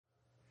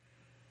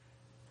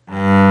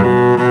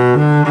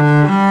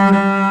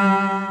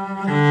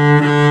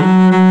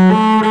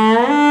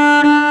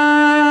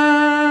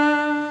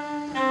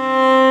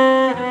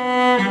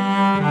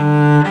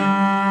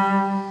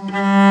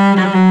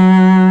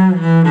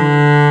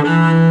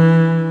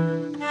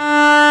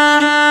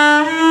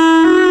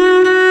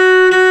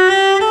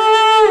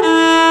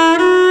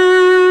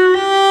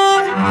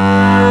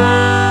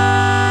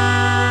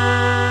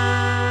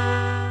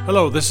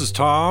This is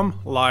Tom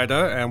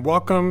Lyda, and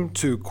welcome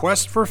to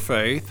Quest for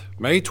Faith,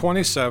 May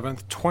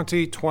 27th,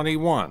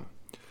 2021.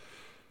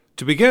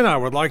 To begin, I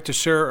would like to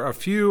share a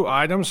few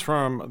items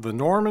from the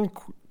Norman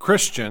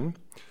Christian.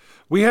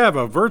 We have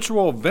a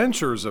virtual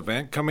Ventures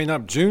event coming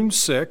up June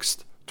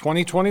 6th,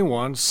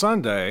 2021,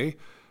 Sunday,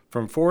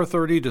 from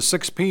 4:30 to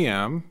 6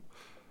 p.m.,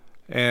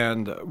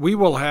 and we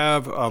will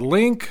have a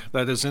link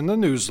that is in the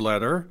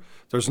newsletter.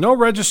 There's no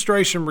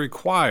registration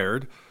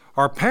required.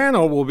 Our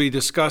panel will be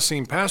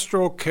discussing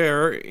pastoral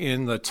care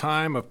in the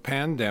time of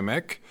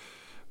pandemic.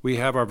 We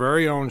have our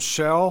very own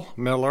Shell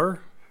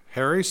Miller,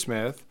 Harry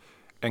Smith,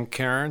 and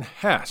Karen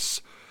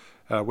Hess.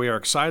 We are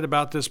excited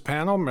about this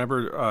panel.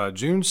 Remember,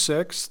 June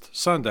 6th,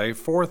 Sunday,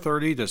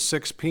 4:30 to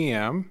 6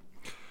 p.m.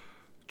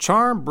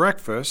 Charm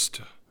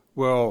Breakfast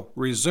will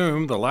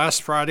resume the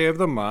last Friday of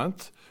the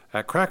month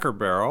at Cracker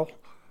Barrel,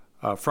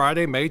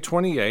 Friday, May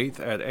 28th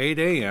at 8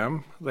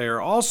 a.m. They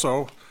are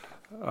also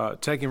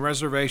taking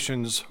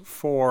reservations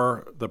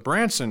for the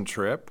Branson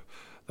trip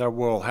that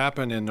will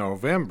happen in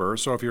November.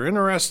 So if you're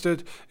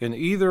interested in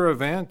either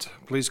event,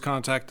 please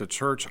contact the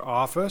church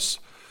office.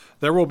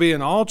 There will be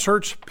an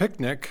all-church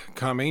picnic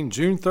coming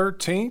June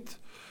 13th,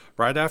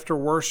 right after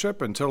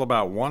worship until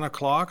about 1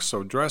 o'clock,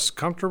 so dress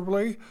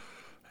comfortably.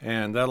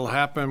 And that'll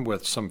happen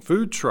with some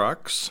food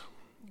trucks.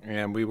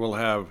 And we will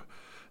have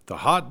the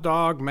Hot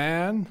Dog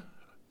Man,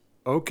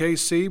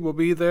 OKC will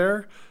be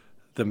there,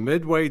 the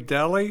Midway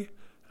Deli.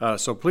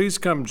 So please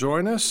come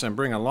join us and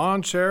bring a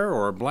lawn chair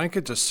or a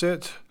blanket to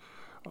sit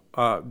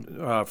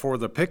for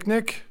the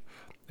picnic.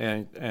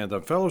 And the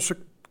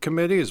fellowship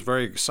committee is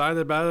very excited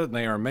about it, and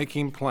they are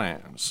making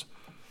plans.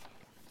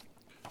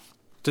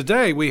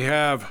 Today we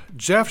have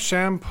Jeff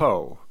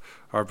Champeau,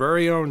 our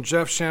very own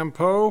Jeff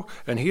Champeau,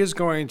 and he is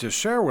going to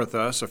share with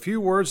us a few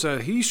words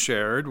that he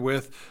shared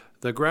with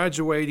the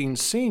graduating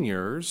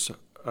seniors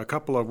a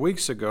couple of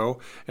weeks ago,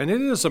 and it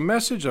is a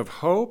message of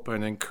hope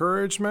and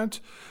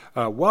encouragement.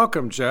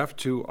 Welcome, Jeff,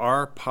 to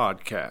our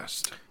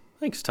podcast.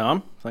 Thanks,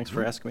 Tom. Thanks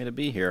for asking me to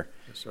be here.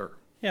 Yes, sir.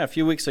 Yeah, a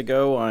few weeks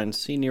ago on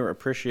Senior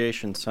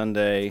Appreciation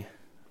Sunday,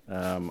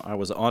 I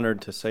was honored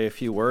to say a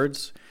few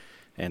words,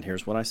 and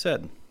here's what I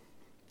said.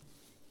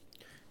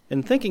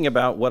 In thinking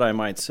about what I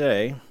might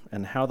say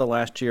and how the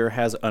last year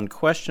has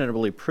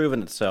unquestionably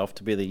proven itself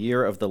to be the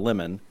year of the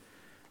lemon,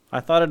 I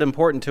thought it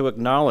important to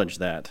acknowledge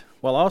that,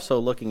 while also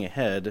looking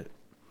ahead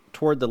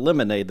toward the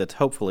lemonade that's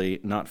hopefully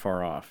not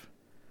far off.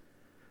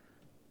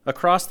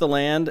 Across the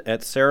land,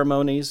 at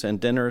ceremonies and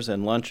dinners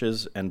and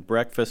lunches and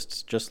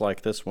breakfasts just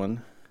like this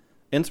one,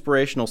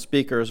 inspirational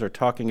speakers are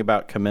talking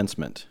about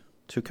commencement,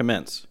 to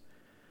commence,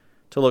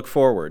 to look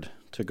forward,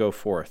 to go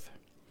forth.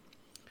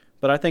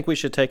 But I think we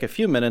should take a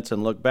few minutes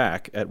and look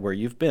back at where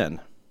you've been.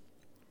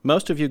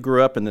 Most of you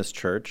grew up in this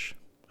church,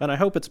 and I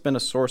hope it's been a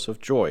source of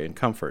joy and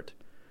comfort.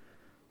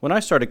 When I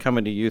started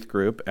coming to youth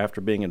group after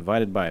being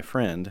invited by a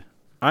friend,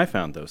 I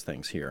found those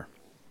things here.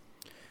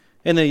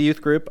 In the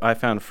youth group, I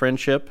found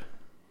friendship,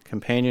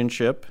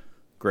 companionship,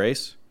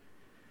 grace,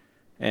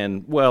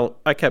 and, well,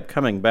 I kept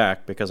coming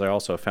back because I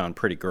also found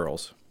pretty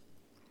girls.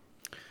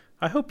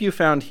 I hope you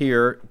found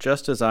here,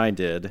 just as I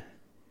did,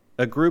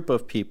 a group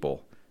of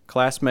people,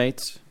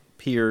 classmates,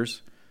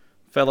 peers,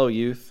 fellow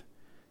youth,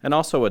 and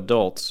also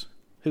adults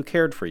who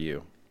cared for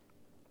you.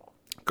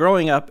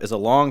 Growing up is a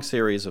long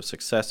series of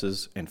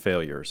successes and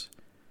failures.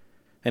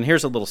 And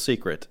here's a little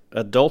secret.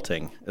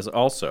 Adulting is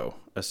also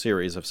a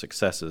series of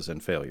successes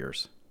and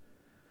failures.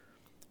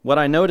 What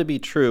I know to be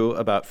true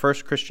about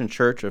First Christian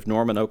Church of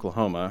Norman,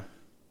 Oklahoma,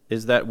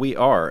 is that we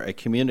are a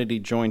community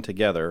joined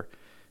together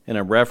in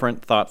a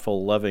reverent,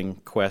 thoughtful,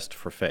 loving quest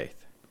for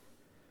faith.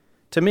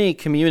 To me,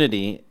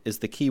 community is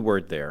the key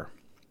word there.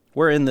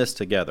 We're in this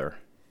together.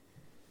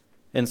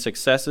 In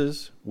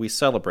successes, we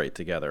celebrate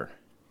together.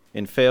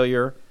 In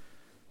failure,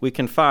 we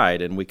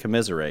confide and we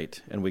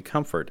commiserate, and we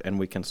comfort and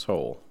we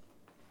console.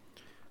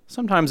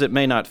 Sometimes it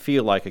may not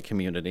feel like a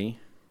community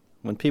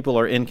when people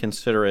are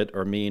inconsiderate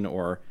or mean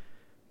or,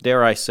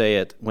 dare I say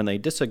it, when they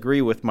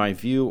disagree with my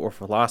view or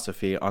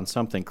philosophy on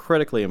something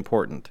critically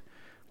important,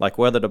 like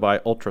whether to buy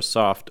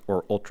ultra-soft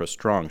or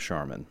ultra-strong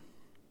Charmin.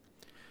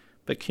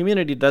 But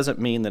community doesn't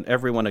mean that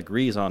everyone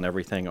agrees on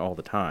everything all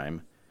the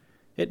time.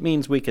 It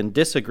means we can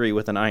disagree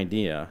with an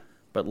idea,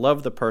 but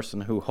love the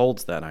person who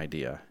holds that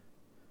idea.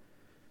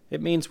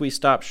 It means we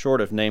stop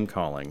short of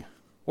name-calling,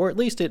 or at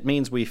least it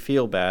means we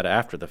feel bad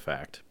after the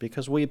fact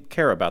because we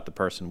care about the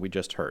person we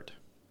just hurt.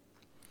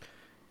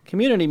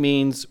 Community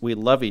means we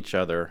love each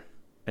other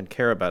and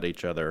care about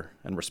each other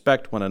and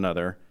respect one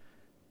another,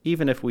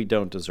 even if we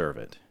don't deserve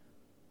it,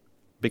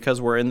 because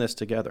we're in this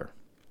together.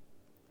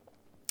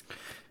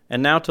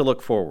 And now to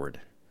look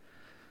forward.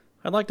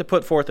 I'd like to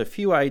put forth a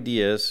few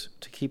ideas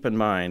to keep in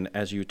mind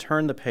as you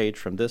turn the page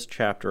from this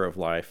chapter of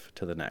life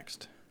to the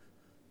next.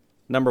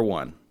 Number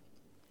 1.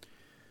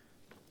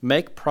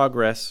 Make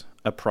progress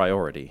a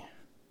priority.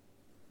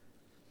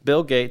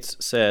 Bill Gates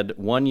said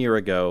 1 year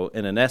ago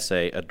in an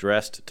essay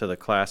addressed to the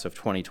class of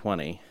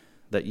 2020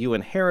 that you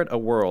inherit a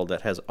world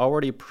that has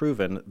already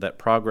proven that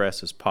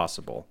progress is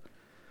possible,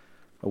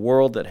 a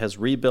world that has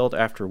rebuilt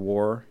after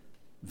war,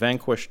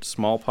 vanquished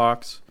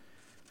smallpox,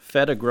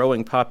 fed a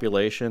growing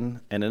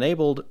population, and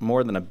enabled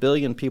more than 1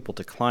 billion people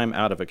to climb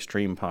out of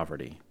extreme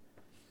poverty.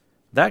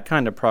 That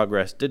kind of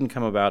progress didn't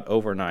come about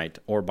overnight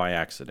or by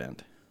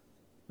accident.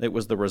 It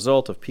was the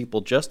result of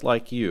people just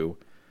like you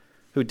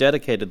who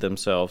dedicated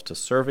themselves to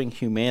serving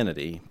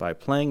humanity by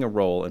playing a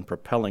role in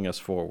propelling us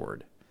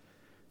forward.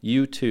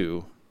 You,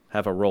 too,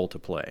 have a role to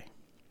play.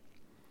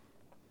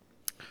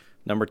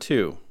 Number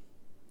 2,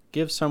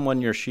 give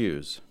someone your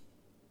shoes.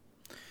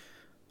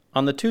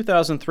 On the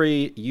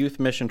 2003 youth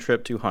mission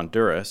trip to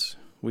Honduras,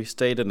 we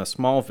stayed in a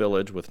small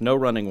village with no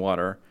running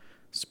water,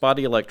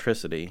 spotty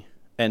electricity,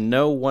 and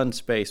no one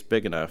space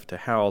big enough to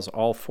house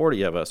all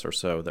 40 of us or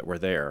so that were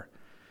there.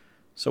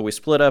 So we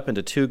split up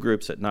into 2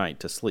 groups at night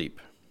to sleep.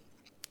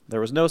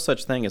 There was no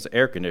such thing as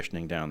air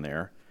conditioning down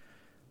there,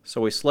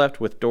 so we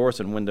slept with doors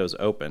and windows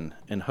open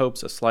in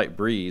hopes a slight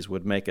breeze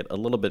would make it a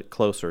little bit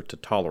closer to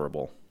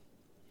tolerable.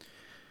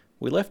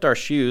 We left our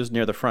shoes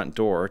near the front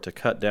door to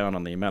cut down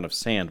on the amount of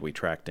sand we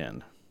tracked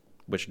in,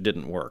 which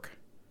didn't work.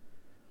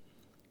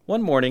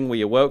 One morning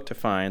we awoke to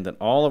find that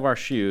all of our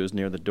shoes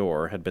near the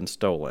door had been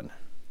stolen.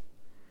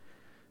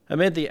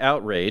 Amid the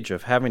outrage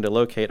of having to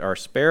locate our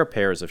spare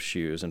pairs of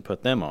shoes and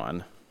put them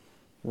on,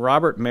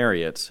 Robert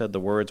Marriott said the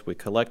words we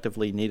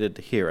collectively needed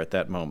to hear at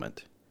that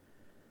moment.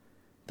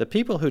 The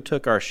people who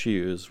took our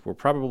shoes were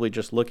probably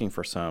just looking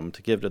for some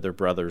to give to their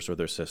brothers or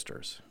their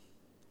sisters.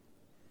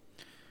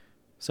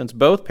 Since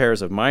both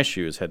pairs of my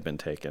shoes had been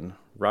taken,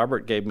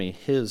 Robert gave me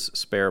his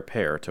spare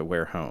pair to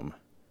wear home.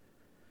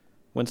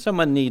 When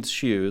someone needs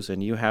shoes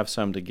and you have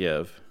some to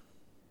give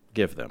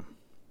them.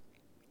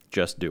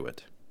 Just do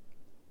it.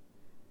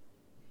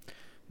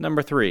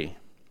 Number 3,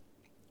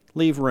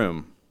 leave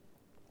room.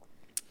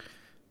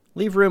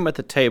 Leave room at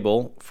the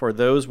table for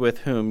those with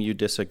whom you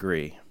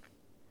disagree.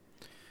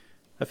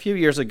 A few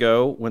years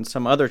ago, when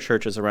some other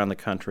churches around the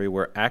country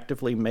were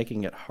actively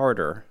making it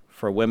harder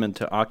for women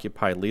to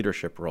occupy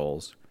leadership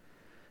roles,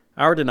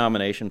 our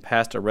denomination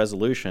passed a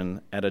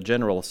resolution at a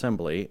General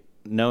Assembly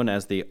known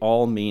as the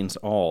All Means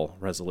All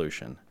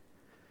Resolution.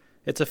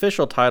 Its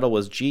official title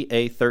was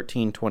GA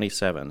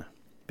 1327,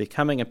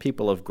 Becoming a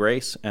People of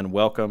Grace and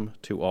Welcome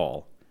to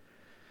All.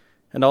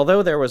 And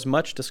although there was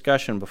much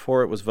discussion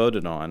before it was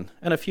voted on,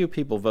 and a few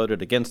people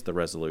voted against the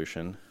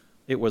resolution,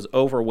 it was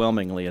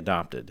overwhelmingly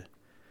adopted.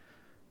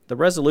 The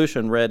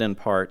resolution read in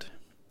part,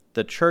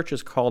 "The Church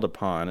is called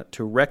upon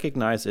to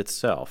recognize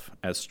itself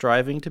as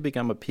striving to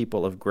become a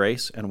people of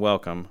grace and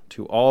welcome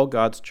to all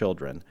God's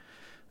children,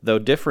 though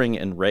differing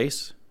in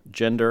race,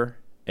 gender,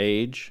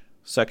 age,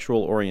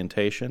 sexual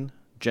orientation,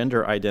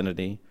 gender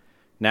identity,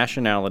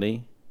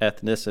 nationality,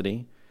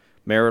 ethnicity,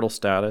 marital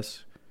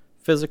status,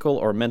 physical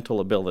or mental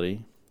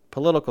ability,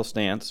 political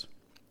stance,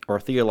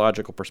 or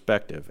theological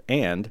perspective,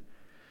 and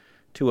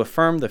to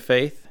affirm the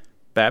faith,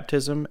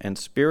 baptism, and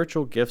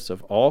spiritual gifts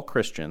of all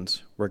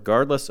Christians,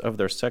 regardless of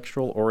their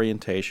sexual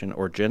orientation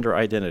or gender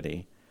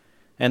identity,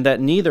 and that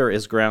neither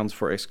is grounds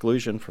for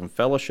exclusion from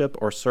fellowship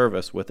or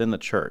service within the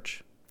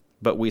church,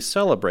 but we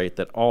celebrate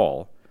that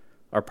all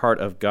are part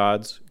of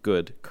God's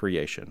good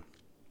creation."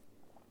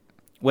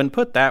 When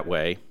put that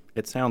way,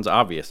 it sounds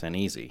obvious and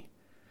easy.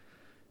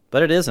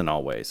 But it isn't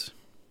always.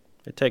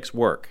 It takes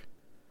work.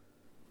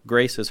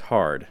 Grace is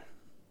hard,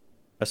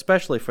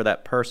 especially for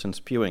that person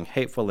spewing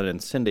hateful and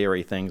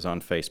incendiary things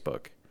on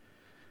Facebook.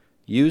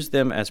 Use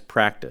them as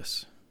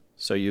practice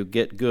so you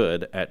get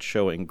good at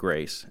showing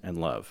grace and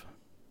love.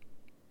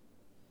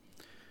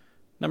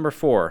 Number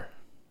 4,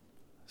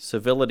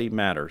 civility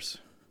matters.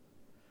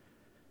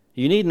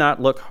 You need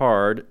not look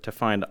hard to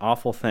find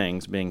awful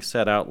things being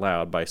said out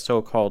loud by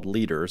so-called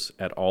leaders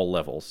at all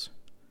levels.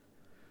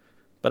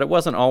 But it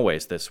wasn't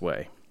always this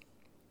way.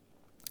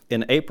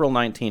 In April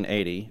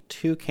 1980,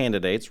 2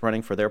 candidates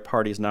running for their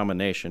party's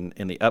nomination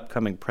in the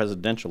upcoming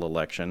presidential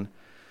election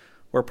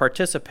were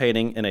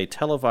participating in a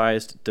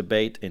televised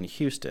debate in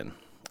Houston,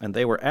 and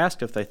they were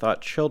asked if they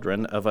thought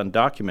children of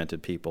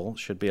undocumented people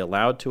should be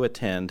allowed to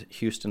attend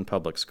Houston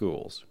public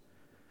schools.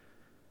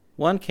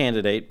 One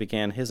candidate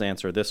began his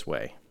answer this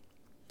way: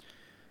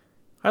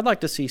 "I'd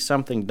like to see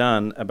something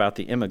done about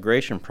the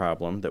immigration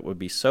problem that would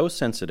be so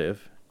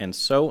sensitive and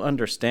so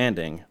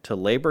understanding to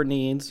labor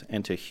needs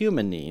and to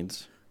human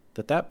needs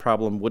that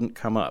problem wouldn't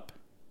come up."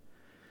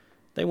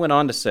 They went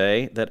on to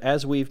say that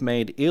as we've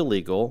made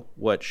illegal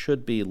what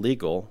should be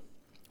legal,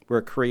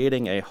 we're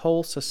creating a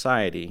whole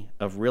society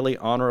of really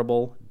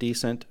honorable,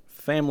 decent,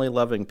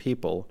 family-loving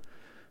people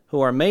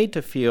who are made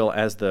to feel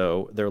as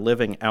though they're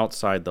living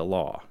outside the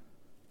law.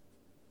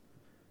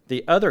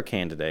 The other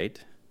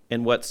candidate,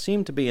 in what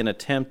seemed to be an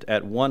attempt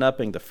at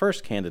one-upping the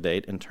first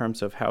candidate in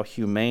terms of how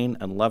humane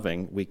and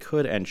loving we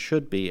could and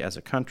should be as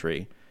a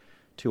country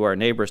to our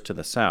neighbors to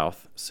the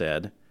south,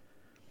 said,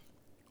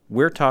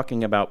 "We're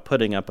talking about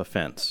putting up a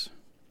fence.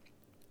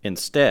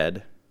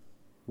 Instead,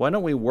 why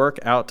don't we work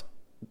out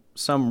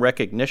some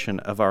recognition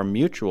of our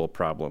mutual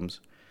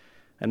problems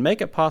and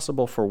make it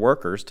possible for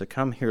workers to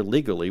come here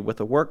legally with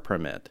a work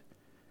permit?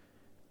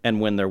 And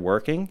when they're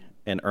working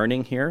and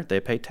earning here, they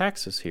pay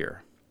taxes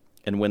here.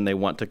 And when they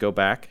want to go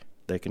back,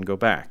 they can go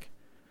back.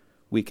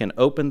 we can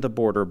open the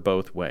border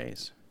both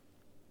ways.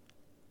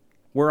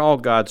 We're all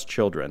God's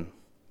children.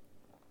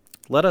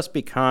 Let us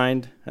be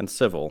kind and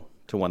civil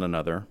to one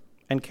another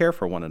and care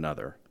for one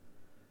another.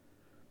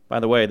 By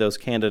the way, those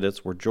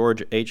candidates were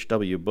George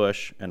H.W.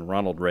 Bush and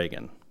Ronald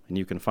Reagan, and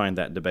you can find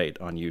that debate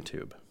on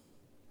YouTube.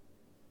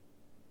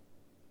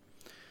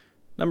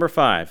 Number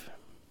 5,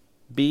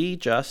 be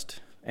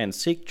just and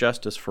seek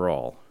justice for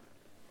all.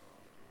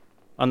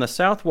 On the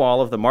south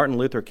wall of the Martin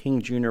Luther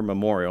King Jr.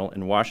 Memorial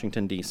in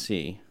Washington,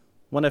 D.C.,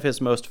 one of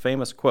his most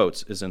famous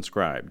quotes is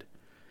inscribed,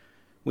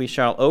 "We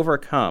shall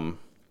overcome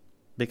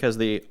because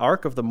the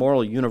arc of the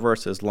moral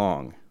universe is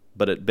long,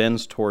 but it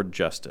bends toward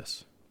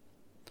justice."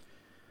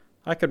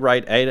 I could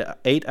write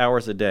 8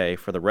 hours a day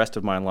for the rest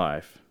of my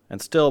life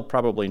and still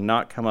probably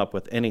not come up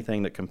with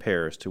anything that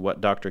compares to what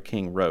Dr.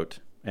 King wrote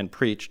and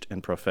preached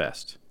and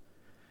professed.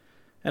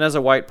 And as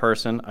a white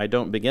person, I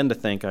don't begin to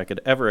think I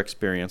could ever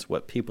experience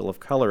what people of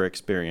color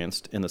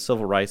experienced in the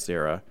Civil Rights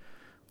era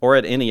or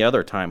at any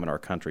other time in our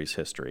country's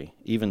history,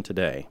 even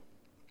today.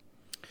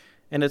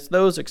 And it's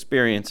those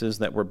experiences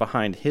that were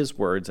behind his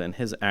words and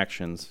his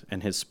actions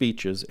and his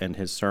speeches and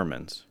his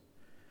sermons.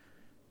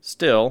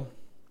 Still,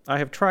 I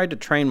have tried to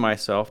train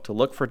myself to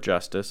look for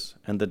justice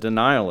and the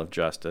denial of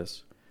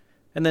justice,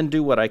 and then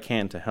do what I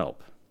can to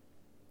help.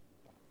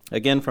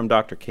 Again from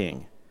Dr.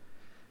 King,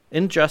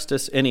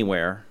 injustice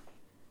anywhere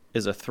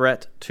is a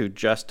threat to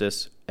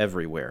justice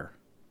everywhere.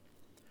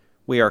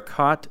 We are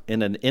caught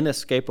in an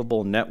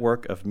inescapable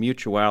network of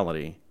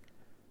mutuality,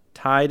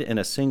 tied in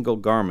a single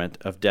garment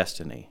of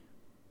destiny.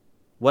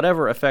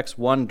 Whatever affects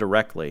one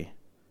directly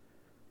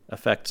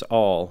affects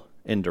all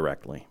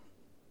indirectly.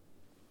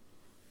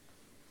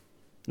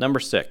 Number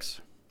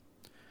 6,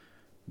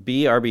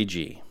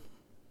 BRBG.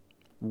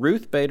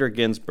 Ruth Bader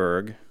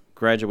Ginsburg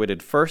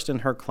graduated first in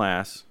her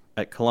class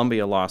at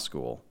Columbia Law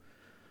School,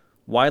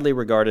 widely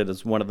regarded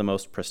as one of the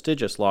most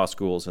prestigious law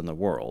schools in the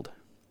world,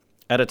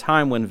 at a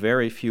time when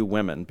very few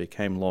women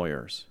became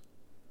lawyers.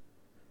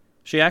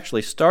 She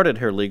actually started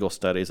her legal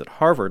studies at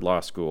Harvard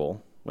Law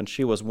School when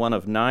she was one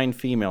of 9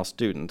 female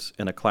students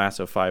in a class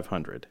of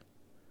 500.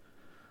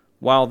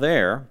 While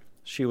there,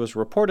 she was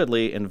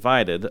reportedly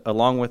invited,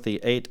 along with the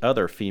 8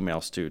 other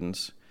female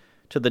students,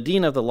 to the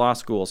dean of the law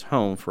school's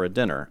home for a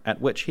dinner,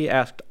 at which he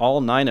asked all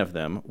 9 of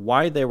them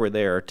why they were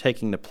there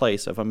taking the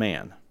place of a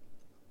man.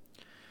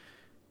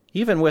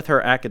 Even with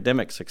her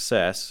academic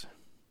success,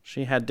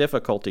 she had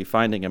difficulty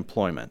finding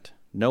employment.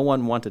 No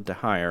one wanted to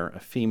hire a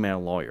female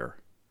lawyer.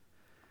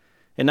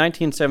 In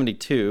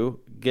 1972,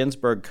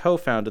 Ginsburg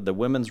co-founded the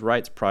Women's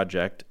Rights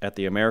Project at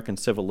the American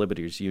Civil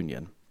Liberties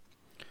Union.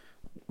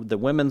 The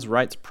Women's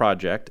Rights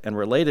Project and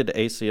related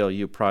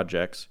ACLU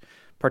projects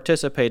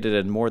participated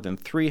in more than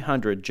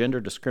 300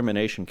 gender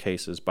discrimination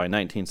cases by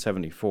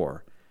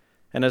 1974,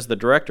 and as the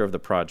director of the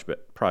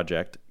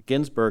project,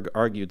 Ginsburg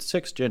argued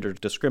 6 gender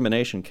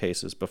discrimination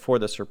cases before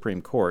the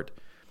Supreme Court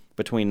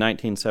between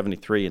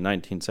 1973 and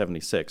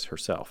 1976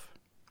 herself.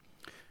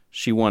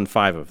 She won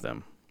 5 of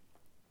them.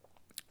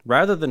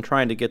 Rather than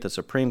trying to get the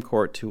Supreme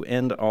Court to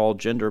end all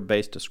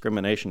gender-based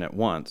discrimination at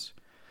once,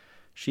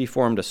 she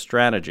formed a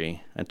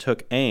strategy and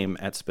took aim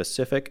at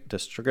specific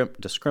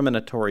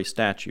discriminatory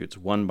statutes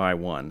one by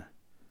one.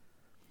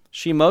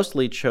 She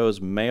mostly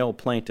chose male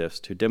plaintiffs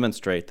to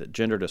demonstrate that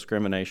gender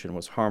discrimination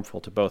was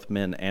harmful to both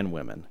men and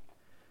women.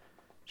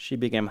 She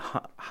became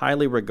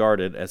highly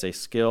regarded as a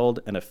skilled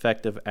and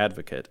effective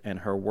advocate, and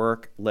her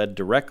work led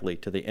directly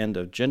to the end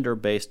of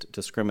gender-based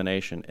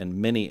discrimination in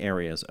many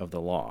areas of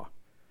the law.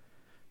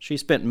 She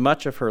spent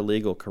much of her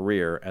legal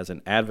career as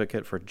an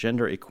advocate for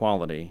gender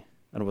equality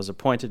and was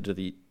appointed to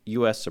the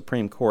U.S.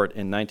 Supreme Court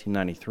in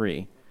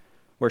 1993,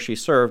 where she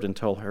served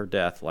until her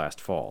death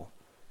last fall.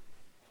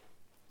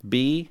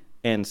 Be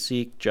and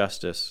seek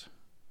justice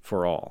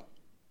for all.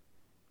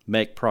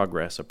 Make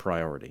progress a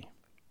priority.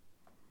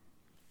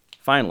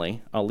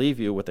 Finally, I'll leave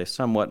you with a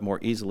somewhat more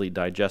easily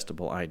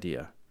digestible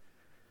idea.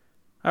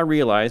 I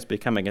realize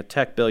becoming a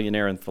tech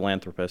billionaire and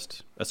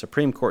philanthropist, a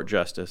Supreme Court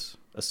justice,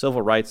 a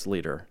civil rights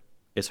leader,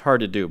 is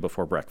hard to do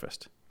before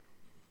breakfast.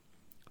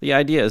 The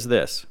idea is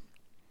this: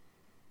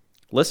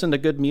 listen to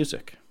good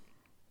music.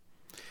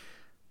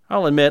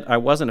 I'll admit I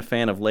wasn't a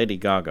fan of Lady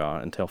Gaga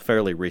until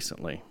fairly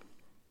recently.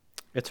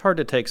 It's hard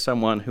to take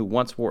someone who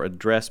once wore a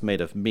dress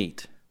made of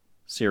meat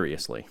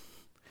seriously.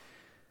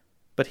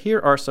 But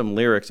here are some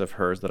lyrics of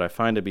hers that I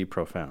find to be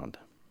profound.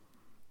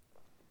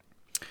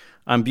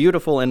 I'm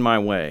beautiful in my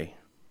way,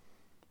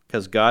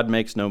 'cause God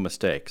makes no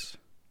mistakes.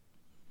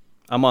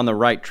 I'm on the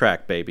right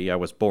track, baby. I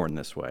was born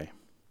this way.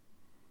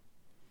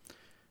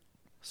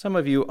 Some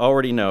of you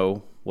already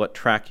know what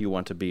track you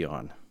want to be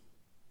on,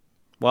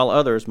 while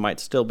others might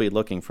still be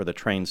looking for the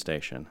train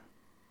station.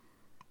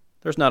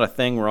 There's not a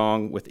thing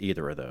wrong with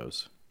either of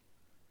those.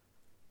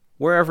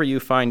 Wherever you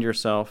find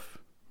yourself,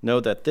 know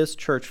that this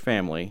church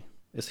family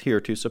is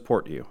here to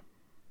support you.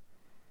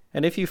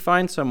 And if you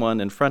find someone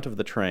in front of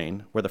the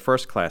train where the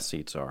first-class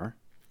seats are,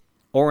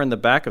 or in the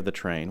back of the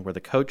train where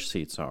the coach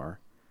seats are,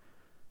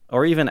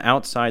 or even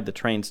outside the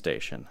train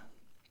station,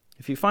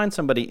 If you find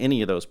somebody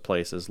any of those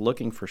places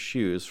looking for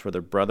shoes for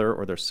their brother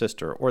or their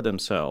sister or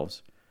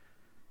themselves,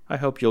 I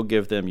hope you'll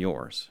give them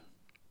yours,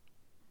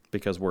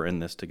 because we're in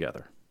this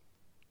together.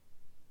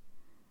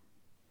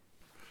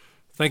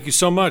 Thank you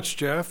so much,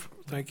 Jeff.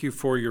 Thank you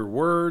for your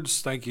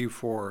words. Thank you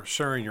for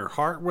sharing your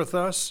heart with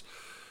us.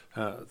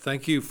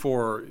 Thank you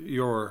for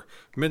your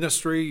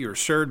ministry, your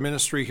shared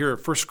ministry here at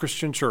First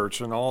Christian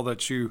Church, and all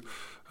that you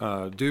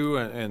do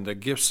and the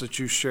gifts that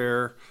you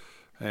share,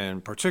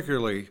 and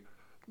particularly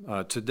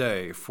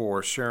today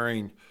for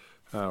sharing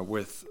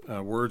with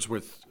words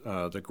with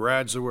the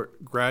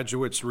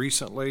graduates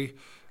recently,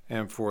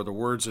 and for the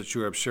words that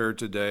you have shared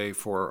today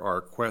for our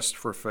Quest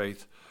for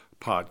Faith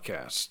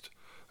podcast.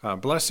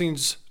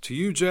 Blessings to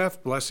you,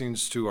 Jeff.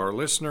 Blessings to our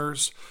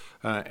listeners,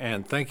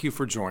 and thank you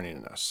for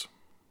joining us.